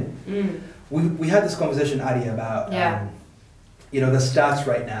for women. We had this conversation earlier about the stats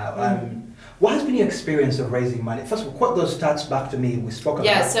right now. What has been your experience of raising money? First of all, quote those stats back to me. We spoke about.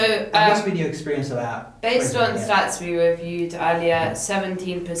 Yeah, so what's been your experience about? Based on stats we reviewed earlier,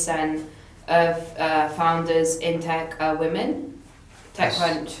 17% of founders in tech are women.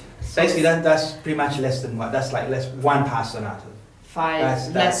 TechCrunch. Basically, that's pretty much less than what? That's like less 1% out of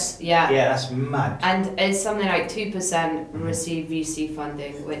 5. That's mad. And it's something like 2% receive VC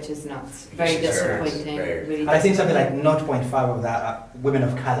funding, which is nuts. Very disappointing. Really. I think something like 0.5 of that are women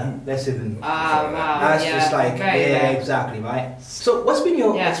of color. Less even. Wow. That's just like exactly right. So, what's been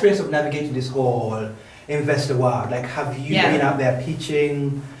your experience of navigating this whole investor world? Like, have you been out there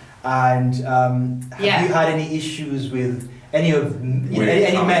pitching, and have you had any issues with any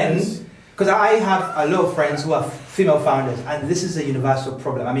men? Because I have a lot of friends who are female founders, and this is a universal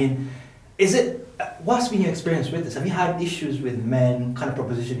problem. I mean, what's been your experience with this? Have you had issues with men kind of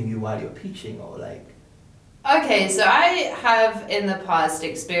propositioning you while you're pitching, or like? Okay, so I have in the past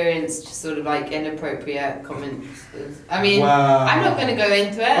experienced sort of like inappropriate comments. I mean, I'm not going to go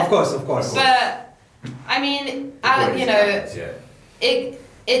into it. Of course. But I mean,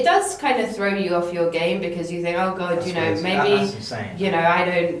 it does kind of throw you off your game, because you think, oh God, maybe,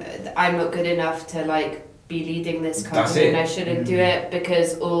 I'm not good enough to like be leading this company, and I shouldn't do it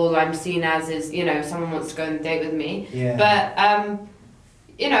because all I'm seen as is, someone wants to go on a date with me. Yeah. But,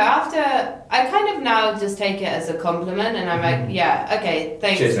 after, I kind of now just take it as a compliment, and I'm like, okay,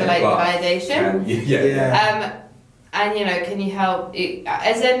 thanks for like validation. And, can you help?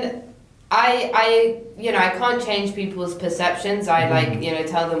 As in, I can't change people's perceptions. I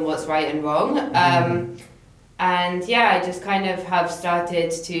tell them what's right and wrong. And I just kind of have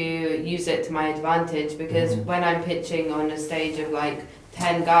started to use it to my advantage, because when I'm pitching on a stage of like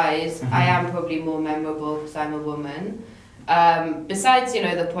 10 guys, I am probably more memorable because I'm a woman. Besides,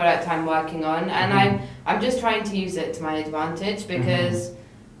 the product I'm working on, and I'm just trying to use it to my advantage, because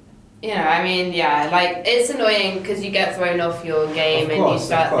it's annoying because you get thrown off your game and you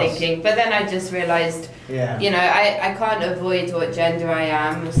start thinking, but then I just realised, I can't avoid what gender I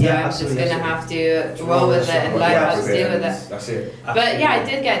am, so I'm just going to have to roll with it and learn how to deal with it. That's it. But I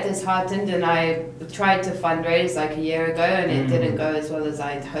did get disheartened, and I tried to fundraise like a year ago, and it didn't go as well as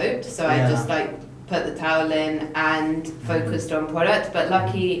I'd hoped, so I just put the towel in and focused on product. But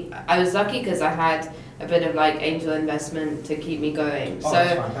I was lucky because I had a bit of like angel investment to keep me going. So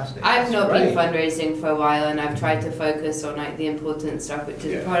I've not been fundraising for a while, and I've tried to focus on like the important stuff, which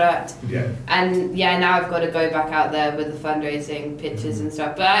is product. And now I've got to go back out there with the fundraising pitches and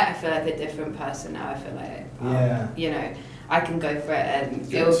stuff. But I feel like a different person now. I feel like I can go for it,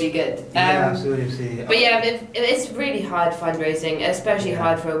 and it will be good. Absolutely. But it's really hard fundraising, especially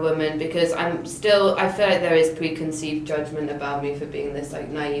hard for a woman, because I feel like there is preconceived judgment about me for being this like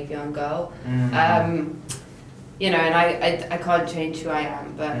naive young girl. And I can't change who I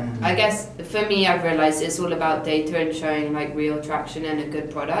am, but I guess for me, I've realized it's all about data and showing like real traction and a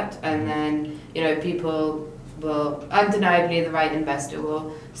good product, and then people will undeniably, the right investor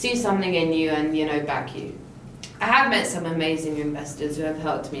will see something in you and back you. I have met some amazing investors who have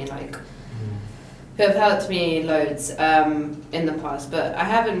helped me like but have helped me loads in the past. But I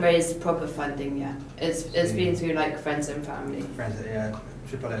haven't raised proper funding yet. It's been through like friends and family. Friends,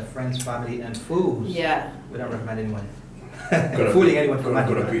 family, and fools. Yeah. We don't recommend anyone. Fooling anyone for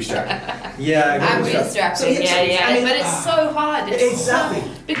money. Got a bootstrap. I'm bootstrapping. So, I mean, but it's so hard. Exactly.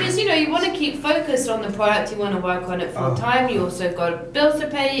 Because you want to keep focused on the product. You want to work on it full time. You also got bills to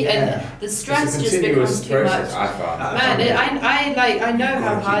pay, and the stress just becomes too much. I know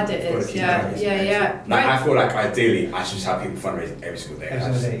how hard it is. Yeah. Like I feel like ideally I should just have people fundraising every single day.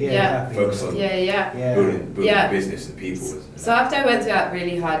 Focus on building the business and people. So after I went through that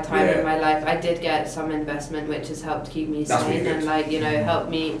really hard time in my life, I did get some investment, which has helped keep me sane and helped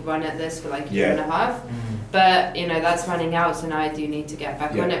me run at this for like a year and a half. But that's running out, so now I do need to get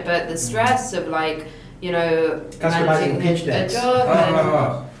back on it. But the stress of managing a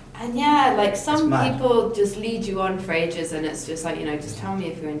job and some people just lead you on for ages, and it's just like just tell me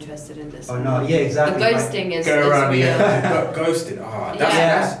if you're interested in this. Oh no, yeah, exactly. The ghosting is go around real. Ghosted.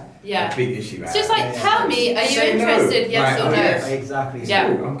 That's a big issue, man. It's just like, tell me, are you interested, yes or no? Yes. Exactly. Yeah.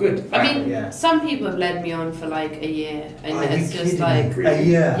 Ooh, I'm good. I mean, some people have led me on for like a year, and it's just like... A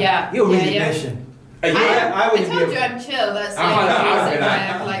year? Yeah. You're really patient. I told you I'm chill, that's the only reason I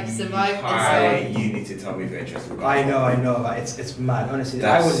have survived this long. You need to tell me if you're interested. I know, but it's mad, honestly.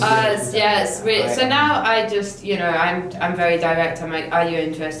 It's really... So now I just, I'm very direct, I'm like, are you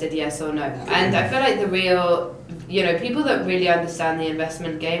interested, yes or no? And I feel like the real... people that really understand the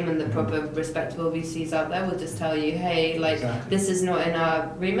investment game and the proper respectable VCs out there will just tell you, hey, this is not in our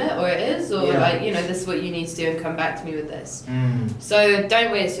remit, or it is, or this is what you need to do, and come back to me with this. So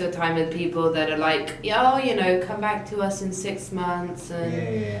don't waste your time with people that are like, come back to us in 6 months, and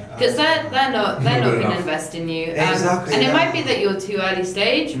because they're not going to invest in you. And it might be that you're too early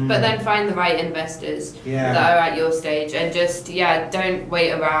stage, but then find the right investors that are at your stage, and just don't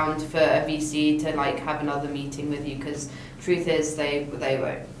wait around for a VC to have another meeting with you, because truth is they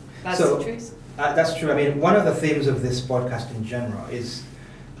won't. That's the truth. That's true. I mean, one of the themes of this podcast in general is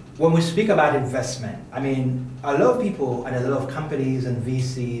when we speak about investment, I mean, a lot of people and a lot of companies and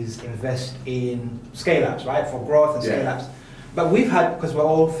VCs invest in scale-ups, right, for growth and scale-ups. But we've had, because we're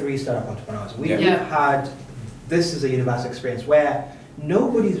all three startup entrepreneurs, we've had, this is a universal experience where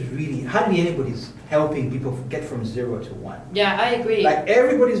hardly anybody's helping people get from 0 to 1. Yeah, I agree. Like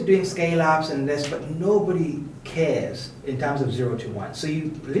everybody's doing scale-ups and this, but nobody cares in terms of 0 to 1. So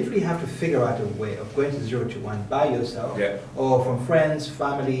you literally have to figure out a way of going to 0 to 1 by yourself, or from friends,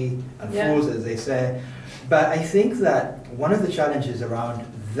 family, and fools, as they say. But I think that one of the challenges around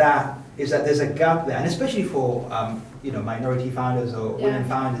that is that there's a gap there, and especially for minority founders or women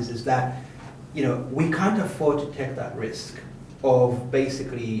founders, is that we can't afford to take that risk of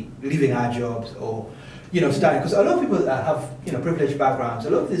basically leaving our jobs or starting, because a lot of people that have privileged backgrounds, a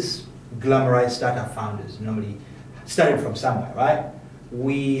lot of these glamorized startup founders normally started from somewhere, right?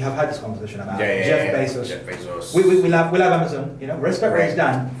 We have had this conversation about Jeff Bezos. We love Amazon, respect what he's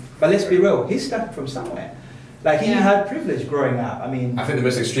done, but let's be real, he started from somewhere. He had privilege growing up. I mean, I think the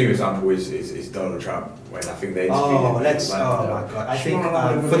most extreme example is Donald Trump, when I think they oh my god! I think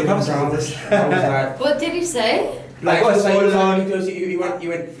for the purposes of this, what did he say? He went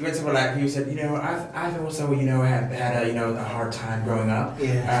somewhere like, he said, I've also, had a hard time growing up. My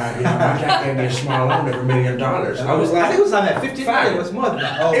dad gave me a small loan of $1 million. I was like, I think it was like that. 15 million was more than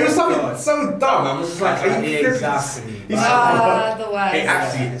that. It was something so dumb. I was just like, are you exactly. The worst. It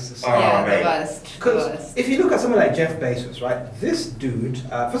actually, the worst. Because if you look at someone like Jeff Bezos, right, this dude,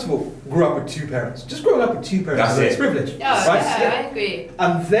 first of all, grew up with 2 parents. Just growing up with 2 parents is privilege. I agree.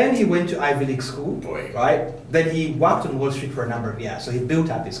 And then he went to Ivy League school, right? Then he worked on Wall Street for a number of years, so he built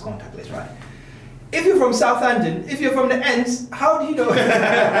up his contact list, right? If you're from Southampton, if you're from the ends, how do you know?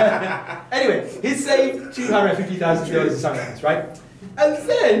 Anyway, he saved $250,000 or something, right? And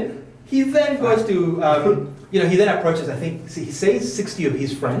then he goes to, he then approaches, I think, he says 60 of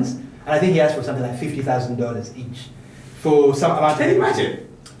his friends, and I think he asked for something like $50,000 each for some amount. Can you imagine?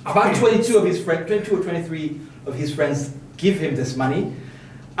 About 22 or 23 of his friends give him this money,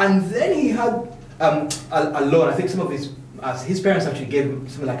 and then he had a loan. I think some of his parents actually gave him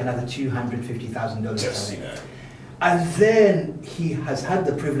something like another $250,000. And then he has had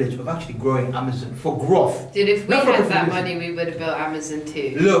the privilege of actually growing Amazon for growth. Dude, if we had that money, we would have built Amazon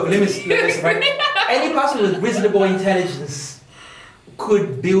too. Look, let me say, right? Any person with reasonable intelligence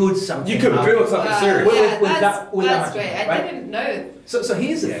could build something. You could build something serious. That's great. I didn't know. So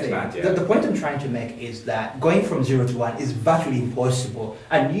here's the thing. The point I'm trying to make is that going from 0 to 1 is virtually impossible.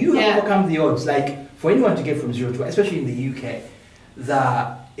 And you have overcome the odds. Like, for anyone to get from 0 to 1, especially in the UK,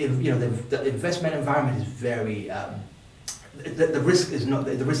 the investment environment is very the risk is not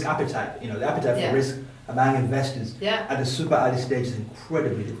the risk appetite. The appetite for risk among investors at the super early stage is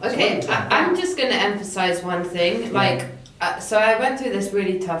incredibly difficult. Okay, I'm just going to emphasize one thing. So I went through this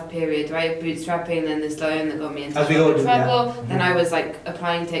really tough period, right? Bootstrapping, then this loan that got me into travel. Yeah. Then I was like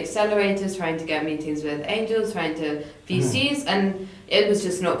applying to accelerators, trying to get meetings with angels, trying to VCs, and it was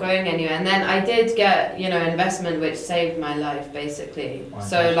just not going anywhere. And then I did get, investment which saved my life basically.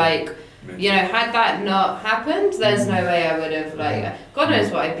 So had that not happened, there's no way I would have God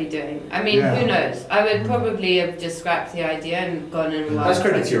knows what I'd be doing. I mean, who knows? I would probably have just scrapped the idea and gone and that's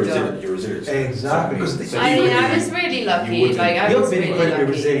credit to your resilience. Exactly. I was really lucky. You've been incredibly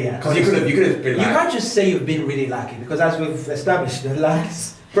resilient. Because you could have been you can't just say you've been really lucky, because as we've established, the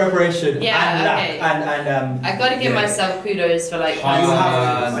last preparation and I got to give myself kudos for you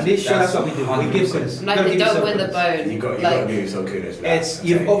have to. And this show, that's what we do. We give kudos. I'm like the dog with the bone. You got to give yourself kudos for that.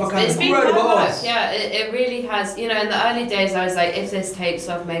 You've overcome incredible odds. Yeah, it really has. In the early days I was like, if this takes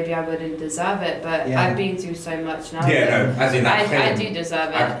off, maybe I wouldn't deserve it, but I've been through so much now. As in that I do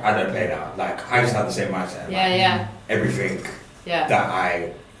deserve it. I don't play that. I just have the same mindset. Everything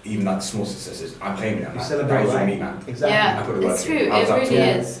that even like the small successes, I'm claiming it. Celebrate, right? Me, man. Exactly. Yeah, I put the work it's true. in. I was it up really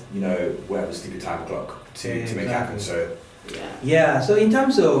to, is. Whatever stupid time clock to make it happen. So So in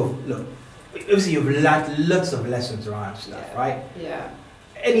terms of obviously you've learned lots of lessons around stuff, right? Yeah.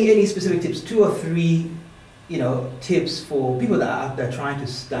 Any specific tips? 2 or 3, tips for people that are out there trying to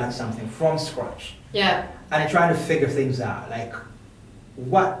start something from scratch. Yeah. And they're trying to figure things out. Like,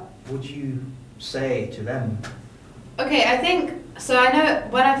 what would you say to them? Okay, I think so. I know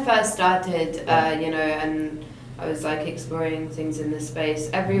when I first started, and I was exploring things in this space,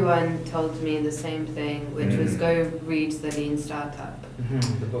 everyone told me the same thing, which was go read the Lean Startup.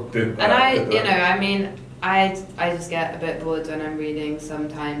 The book. And I just get a bit bored when I'm reading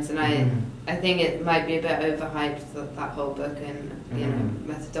sometimes, and I think it might be a bit overhyped, that whole book and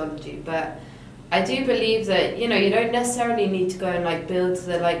methodology. But I do believe that you don't necessarily need to go and build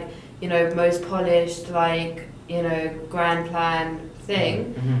the most polished grand plan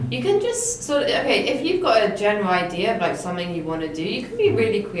thing. You can just if you've got a general idea of something you want to do, you can be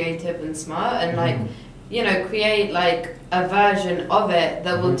really creative and smart and create a version of it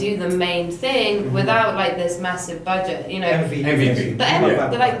that will do the main thing without this massive budget. MVP.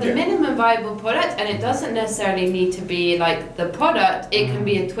 The minimum viable product, and it doesn't necessarily need to be the product. It can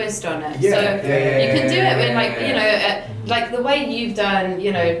be a twist on it. You can do it with the way you've done,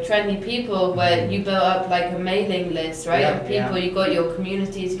 Trendy People, where you built up a mailing list, right, of people. You got your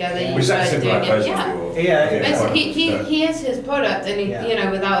community together. You started doing it. He is his product, and he,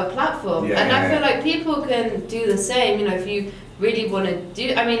 without a platform. And I feel people can do the same. If you really want to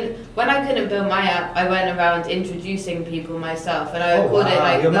do, when I couldn't build my app, I went around introducing people myself, and I called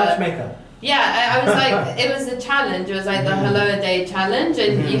it your matchmaker. Yeah, I was it was a challenge. It was the hello a day challenge,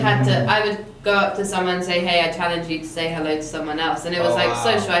 and you had to. I would go up to someone and say, "Hey, I challenge you to say hello to someone else," and it was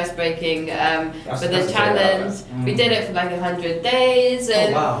social ice breaking with the challenge. We did it for 100 days,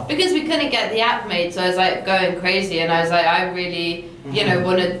 and because we couldn't get the app made, so I was going crazy, and I was I really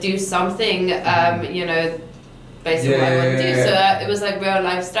want to do something, basically what I want to do. So it was real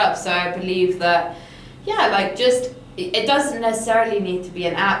life stuff. So I believe that, it doesn't necessarily need to be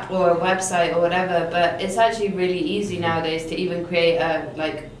an app or a website or whatever, but it's actually really easy nowadays to even create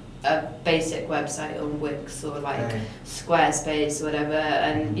a basic website on Wix or Squarespace or whatever,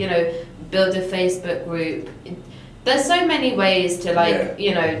 and build a Facebook group. There's so many ways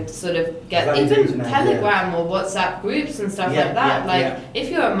to sort of get even Telegram or WhatsApp groups and stuff like that. If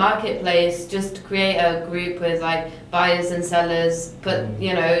you're a marketplace, just create a group with buyers and sellers,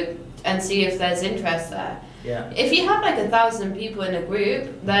 and see if there's interest there. Yeah. If you have 1,000 people in a group,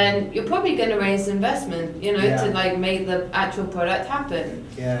 then you're probably going to raise investment, to make the actual product happen.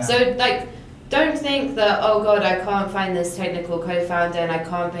 Yeah. So don't think that, oh God, I can't find this technical co-founder and I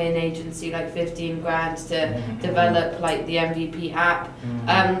can't pay an agency 15 grand to develop the MVP app.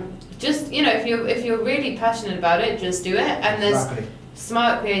 Just if you're really passionate about it, just do it. And there's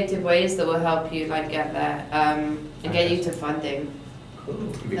smart, creative ways that will help you get there and get you to funding. Cool.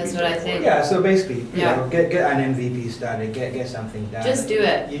 That's what I think. Yeah, so basically, get an MVP started, get something done. Just do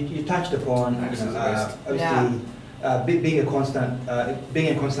it. You touched upon, obviously, being a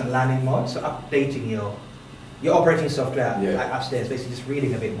constant learning mode, so updating your operating software upstairs, basically just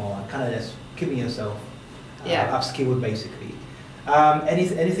reading a bit more and kind of just keeping yourself upskilled, basically.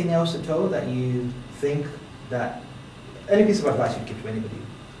 Anything else at all that you think that, any piece of advice you'd give to anybody?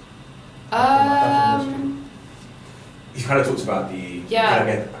 You kind of talked about the kind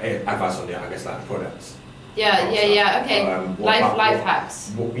of get advice on the products. Okay. Life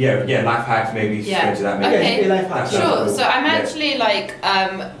hacks. Life hacks. Maybe yeah. To that. Maybe. Okay. Life hacks. Sure. So I'm actually like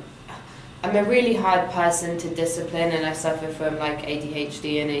I'm a really hard person to discipline, and I suffer from like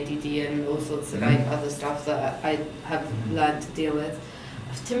ADHD and ADD and all sorts of like other stuff that I have learned to deal with.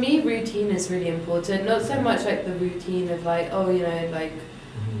 To me, routine is really important. Not so much like the routine of like,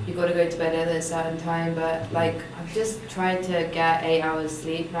 you got to go to bed at a certain time, but like I've just tried to get 8 hours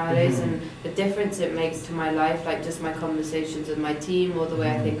sleep nowadays, and the difference it makes to my life, like just my conversations with my team, or the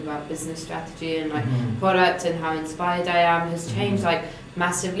way I think about business strategy and like product and how inspired I am, has changed like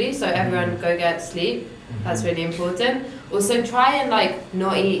massively. So everyone go get sleep. That's really important. Also try and like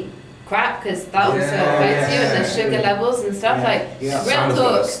not eat crap, because that also affects you, and the sugar levels and stuff. Simon's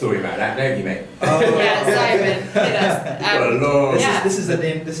got a story about that, don't you, mate? Simon. This is the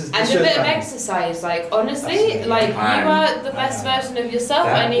name. This is. And a bit of exercise, like honestly, like you are the best version of yourself,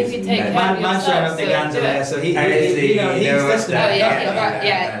 and if you take care of yourself, so he's tested.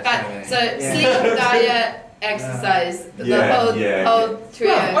 So sleep, diet, exercise, the whole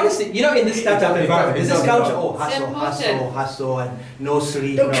trio. Well, honestly, in this startup environment, is this culture? Hustle, and no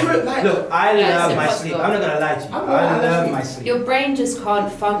sleep. Look, I love my sleep. I'm not gonna lie to you. I love my sleep. Your brain just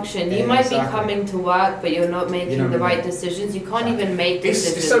can't function. You might be coming to work, but you're not making the right decisions. You can't even make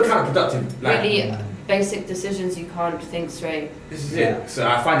decisions. It's so counterproductive. Really basic decisions, you can't think straight. This is it. So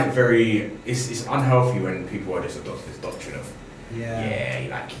I find it very. It's unhealthy when people are just adopting this doctrine of you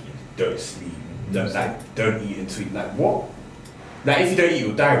don't sleep. Don't eat and sleep. Like what? Like if you don't eat,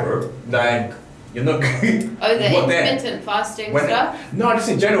 you'll die, bro. Like you're not going. Oh, the intermittent fasting stuff. No, just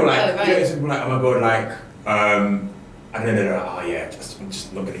in general. Like people like, oh my god, like and then they're like, I'm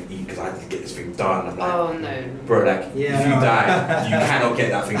just not gonna eat because I have to get this thing done. I'm like, oh no, bro. Like if you die, you cannot get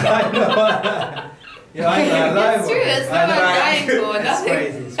that thing done. It's true. It's not dying for nothing.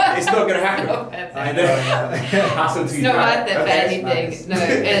 It's not gonna happen. I know. It's not worth it for anything.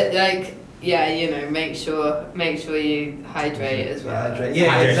 No, make sure you hydrate as well.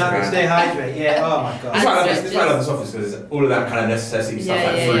 Exactly. Stay hydrated. Yeah. Oh my god. That's why I love this office, because all of that kind of necessity stuff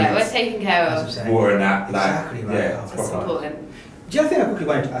like fruit. We're taking care of water and that. Exactly right. It's important. The other thing I quickly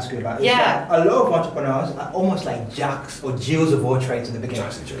wanted to ask you about is that a lot of entrepreneurs are almost like jacks or Jills of all trades in the beginning.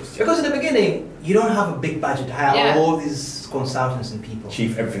 Because in the beginning, you don't have a big budget to hire all these consultants and people.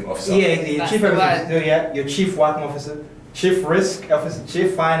 Chief everything officer. Chief everything officer. Your chief working officer, chief risk officer,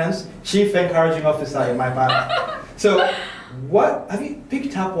 chief finance, chief encouraging officer in my part. So what have you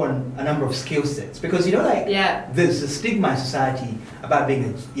picked up on a number of skill sets? Because there's a stigma in society about being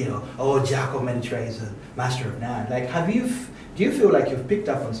a jack of many trades, a master of none. Like do you feel like you've picked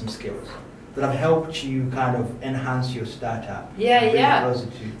up on some skills that have helped you kind of enhance your startup?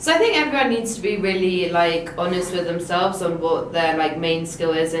 So I think everyone needs to be really like honest with themselves on what their like main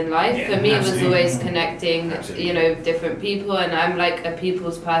skill is in life. For me, it was always connecting, different people, and I'm like a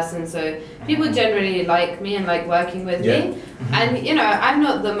people's person, so people generally like me and like working with me. And I'm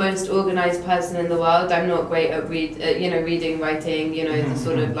not the most organized person in the world. I'm not great at reading, writing, the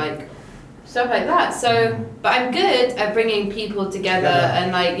sort of like stuff like that. So, but I'm good at bringing people together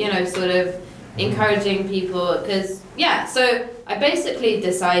and like, sort of encouraging people, because so I basically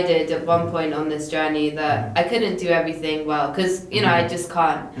decided at one point on this journey that I couldn't do everything well, because I just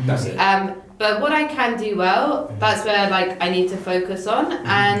can't. That's it. But what I can do well, that's where like I need to focus on.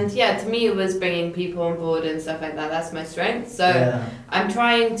 And to me it was bringing people on board and stuff like that. That's my strength. So I'm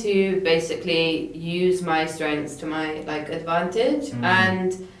trying to basically use my strengths to my like advantage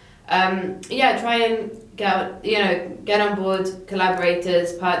and try and get on board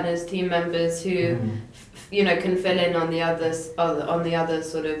collaborators, partners, team members who can fill in on the other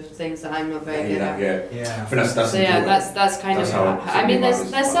sort of things that I'm not very good at. I think that's kind of how I mean there's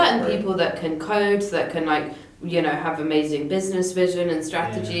certain people that can code, that can like have amazing business vision and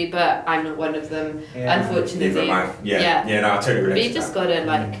strategy, but I'm not one of them, unfortunately. No, I totally relate. But you just gotta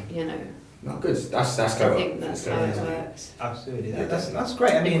No, good. That's I think that's how it works. Absolutely. That's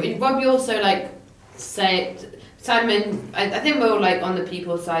great. I mean, Rob, you also like say Simon. I think we're all like on the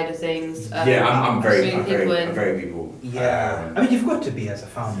people side of things. I'm very people. I mean, you've got to be as a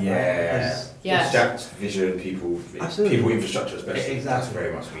founder. It's Jack's vision, people infrastructure, especially. Exactly. That's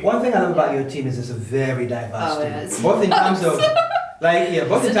very much me. One thing I love about your team is it's a very diverse team. Both in terms of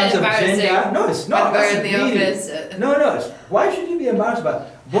both in terms of gender. No, it's not. We're in the office. No. Why should you be embarrassed about?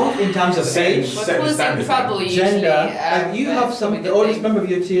 Both in terms of age, gender, you have some. The oldest member of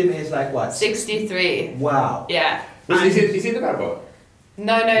your team is like what? 63. Wow. Yeah. Is he the bad boy?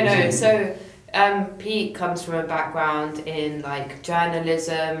 No. So Pete comes from a background in like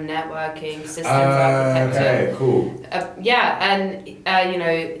journalism, networking, systems architecture. Okay, cool. And you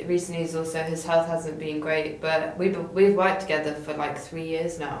know, recently his health hasn't been great, but we've worked together for like 3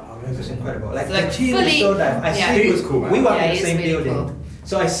 years now. Oh, that's incredible. Like So, the like, team is so diverse. I see He was cool, man. we work in the he's same really building. cool.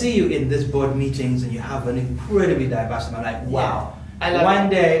 So I see you in this board meetings and you have an incredibly diverse team. I'm like, wow. I love One it.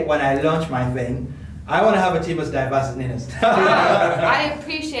 day when I launch my thing, I want to have a team as diverse as Nina's. I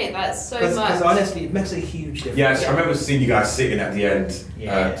appreciate that so much. Because honestly, it makes a huge difference. Yes, I remember seeing you guys sitting at the end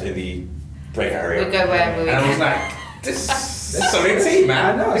in the breakout area. We go wherever we and I was can. like, this is something team,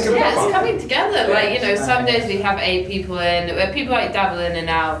 man. I know, it's Yeah, proper. it's coming together. Yeah. Like, you know, some days we have 8 people in, where people like dabble in and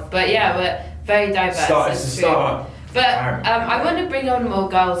out. But yeah, we're very diverse. It's true. But I want to bring on more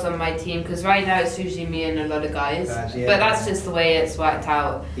girls on my team because right now it's usually me and a lot of guys. Yeah. But that's just the way it's worked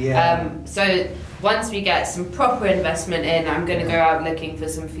out. Yeah. So once we get some proper investment in, I'm going to go out looking for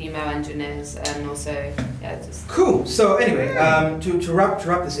some female engineers and also, just... Cool. So anyway, to wrap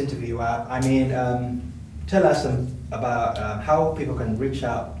this interview up, I mean, tell us about how people can reach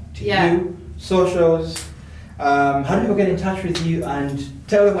out to you, socials. How do people get in touch with you, and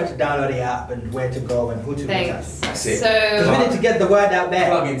tell them where to download the app and where to go and who to reach out to. That's it. Because So, we need to get the word out there.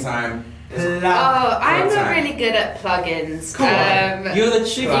 Plug-in time. I'm not time. really good at plugins. Come on. You're the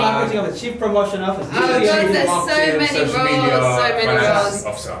chief marketing officer, chief promotion officer. Oh my God, there's so many social roles, media, so many finance roles.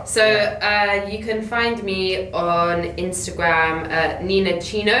 officer. So you can find me on Instagram at Nina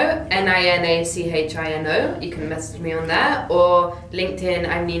Chino, Ninachino. You can message me on there, or LinkedIn.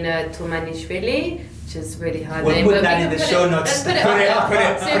 I'm Nina Tumanishvili, which is a really hard We'll name. put but that we in can the put show it- notes. Let's put it. Put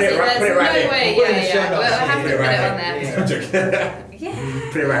it Seriously, right there's there. no way. We'll put it in the show Yeah. notes. We'll have Put to it put right it on there. there. I'm joking. Yeah.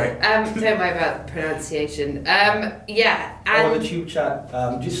 Put it right. Don't worry about pronunciation. Yeah. Or And the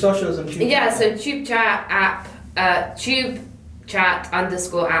TubeChat, just socials and TubeChat. yeah, so TubeChat app, TubeChat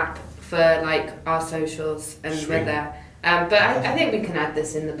 _app for like our socials, and Sweet. we're there. But I think we can add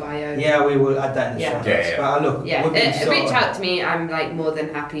this in the bio. Yeah, we will add that in the Yeah. show notes. Yeah. But look, Yeah, we've been reach out to me. I'm like more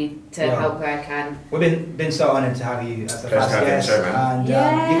than happy to Yeah. help where I can. We've been so honoured to have you as a Pleasure first to have you on the guest, show, man.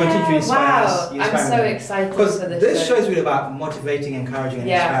 and you continue to inspire wow. us. You I'm inspire so me. excited Because for this this show is really about motivating, encouraging, and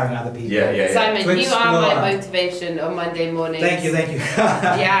Yeah. inspiring other people. Yeah. Simon, To you are my explore. motivation on Monday mornings. Thank you.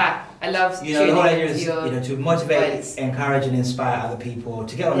 Yeah, I love You know, the whole tuning idea into is your... to motivate, voice. encourage, and inspire other people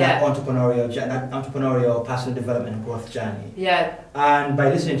to get on Yeah. that entrepreneurial personal development and growth journey. Yeah, And by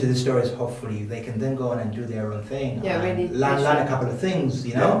listening to these stories, hopefully they can then go on and do their own thing. Yeah, and really learn appreciate a couple of things,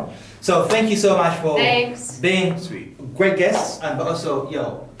 you know. So thank you so much for thanks. being Sweet. great guests, and but also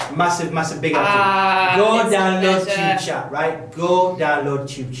massive big up to you. Go It's a download pleasure. TubeChat, right? Go download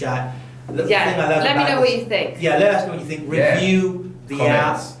TubeChat. The thing I Yeah, love let me about know what this- you think. Yeah, let us know what you think. Yeah. Review the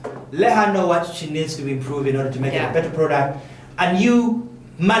Comments. app. Let her know what she needs to improve in order to make it Yeah. a better product. And you,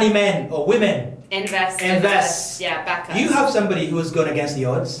 money men or women, Invest. Yeah, back us. you have somebody who has gone against the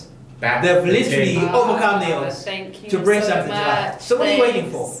odds. Back They've the literally team. overcome the odds Thank you to bring so something to life. much. So what are you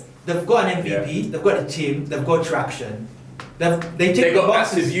waiting Thanks. for? They've got an MVP, they've got a team, they've got traction. They tick They the got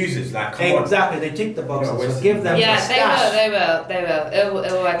boxes. massive users. Like, come on. Exactly, they tick the boxes. You're not So wasting give them Yeah, a stash. they will.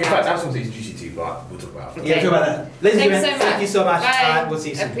 It'll work In fact, I out. have something to introduce you to, but we'll talk about it. Yeah, talk about that. Ladies and Thanks gentlemen, so thank you so much. Bye. And we'll see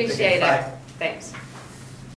you soon. Appreciate Take care. it. Bye. Thanks.